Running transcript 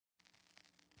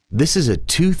This is a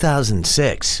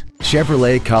 2006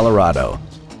 Chevrolet Colorado.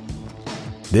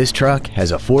 This truck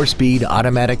has a 4-speed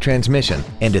automatic transmission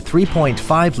and a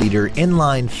 3.5-liter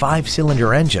inline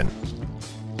 5-cylinder engine.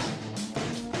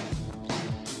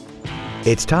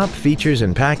 Its top features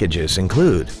and packages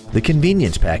include the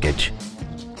convenience package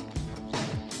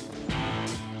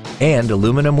and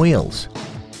aluminum wheels.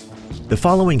 The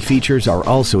following features are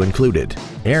also included: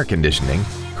 air conditioning,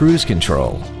 cruise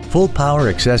control, full power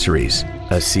accessories,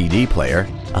 a CD player,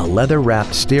 a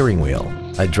leather-wrapped steering wheel,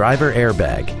 a driver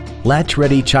airbag,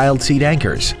 latch-ready child seat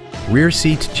anchors, rear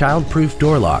seat child-proof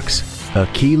door locks, a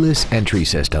keyless entry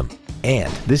system,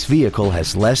 and this vehicle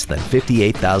has less than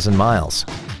 58,000 miles.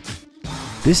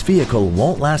 This vehicle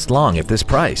won't last long at this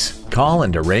price. Call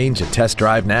and arrange a test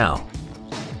drive now.